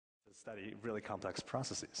study really complex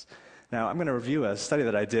processes. Now, I'm going to review a study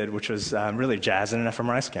that I did, which was really jazz in an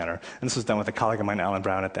fMRI scanner. And this was done with a colleague of mine, Alan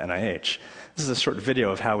Brown, at the NIH. This is a short video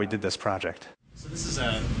of how we did this project. So this is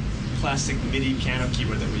a plastic MIDI piano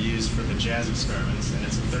keyboard that we use for the jazz experiments. And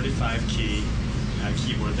it's a 35-key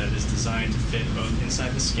keyboard that is designed to fit both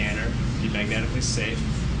inside the scanner, be magnetically safe,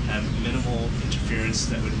 have minimal interference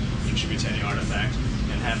that would contribute to any artifact,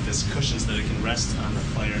 and have this cushion so that it can rest on the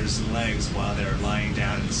player's legs while they're lying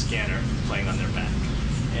down in the scanner playing on their back.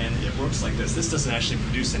 And it works like this. This doesn't actually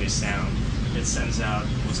produce any sound. It sends out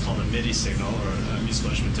what's called a MIDI signal, or a musical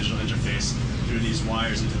instrument digital interface, through these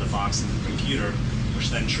wires into the box of the computer, which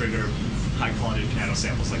then trigger high-quality piano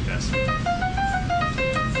samples like this.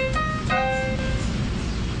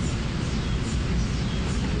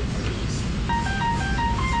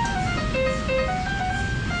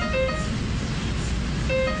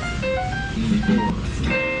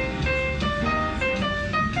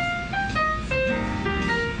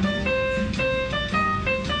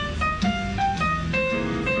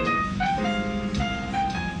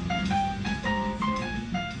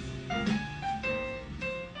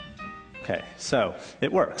 Okay, so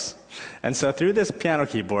it works. And so through this piano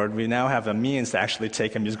keyboard, we now have a means to actually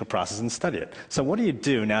take a musical process and study it. So what do you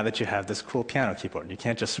do now that you have this cool piano keyboard? You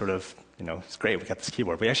can't just sort of, it's great, we got this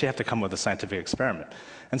keyboard. We actually have to come up with a scientific experiment.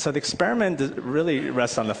 And so the experiment really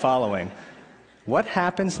rests on the following. What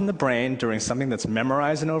happens in the brain during something that's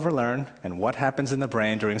memorized and overlearned, and what happens in the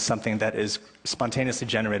brain during something that is spontaneously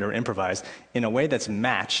generated or improvised in a way that's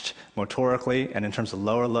matched motorically and in terms of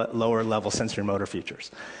lower level sensory motor features.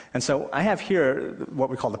 And so I have here what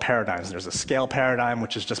we call the paradigms. There's a scale paradigm,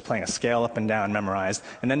 which is just playing a scale up and down memorized,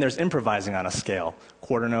 and then there's improvising on a scale,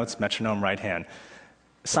 quarter notes, metronome, right hand.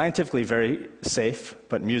 Scientifically very safe,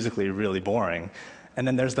 but musically really boring. And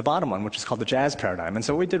then there's the bottom one, which is called the jazz paradigm. And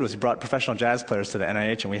so what we did was we brought professional jazz players to the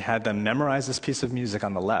NIH, and we had them memorize this piece of music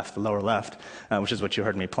on the left, the lower left, which is what you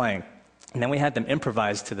heard me playing. And then we had them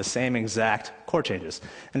improvise to the same exact chord changes.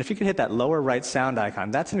 And if you could hit that lower right sound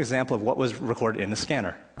icon, that's an example of what was recorded in the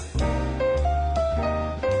scanner.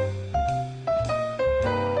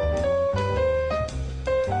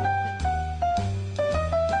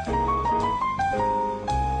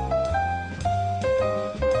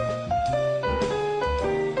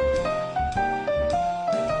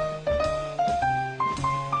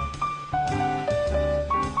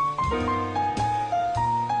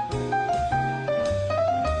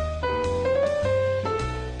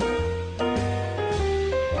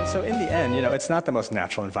 So in the end, it's not the most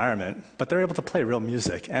natural environment, but they're able to play real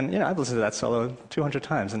music. And I've listened to that solo 200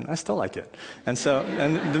 times, and I still like it. And so,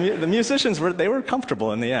 the musicians they were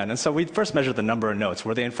comfortable in the end. And so we first measured the number of notes.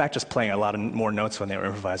 Were they in fact just playing a lot of more notes when they were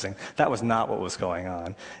improvising? That was not what was going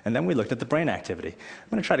on. And then we looked at the brain activity. I'm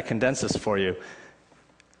going to try to condense this for you.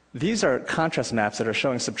 These are contrast maps that are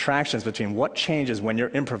showing subtractions between what changes when you're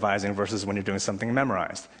improvising versus when you're doing something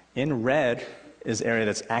memorized. In red is area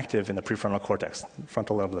that's active in the prefrontal cortex,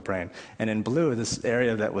 frontal lobe of the brain. And in blue, this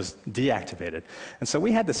area that was deactivated. And so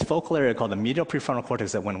we had this focal area called the medial prefrontal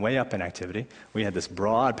cortex that went way up in activity. We had this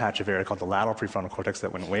broad patch of area called the lateral prefrontal cortex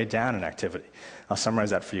that went way down in activity. I'll summarize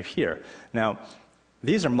that for you here. Now,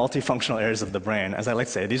 these are multifunctional areas of the brain. As I like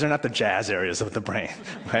to say, these are not the jazz areas of the brain.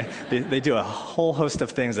 Right? They do a whole host of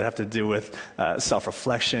things that have to do with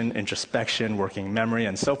self-reflection, introspection, working memory,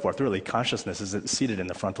 and so forth. Really, consciousness is seated in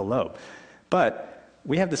the frontal lobe. But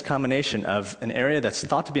we have this combination of an area that's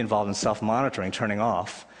thought to be involved in self-monitoring turning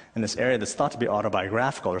off, and this area that's thought to be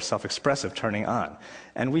autobiographical or self-expressive turning on.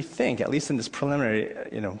 And we think, at least in this preliminary,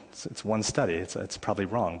 it's one study, it's probably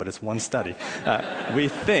wrong, but it's one study. We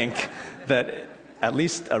think that at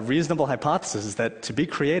least a reasonable hypothesis is that to be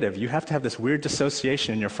creative, you have to have this weird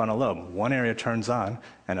dissociation in your frontal lobe. One area turns on,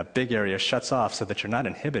 and a big area shuts off so that you're not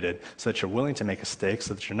inhibited, so that you're willing to make mistakes,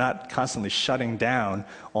 so that you're not constantly shutting down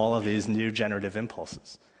all of these new generative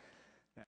impulses.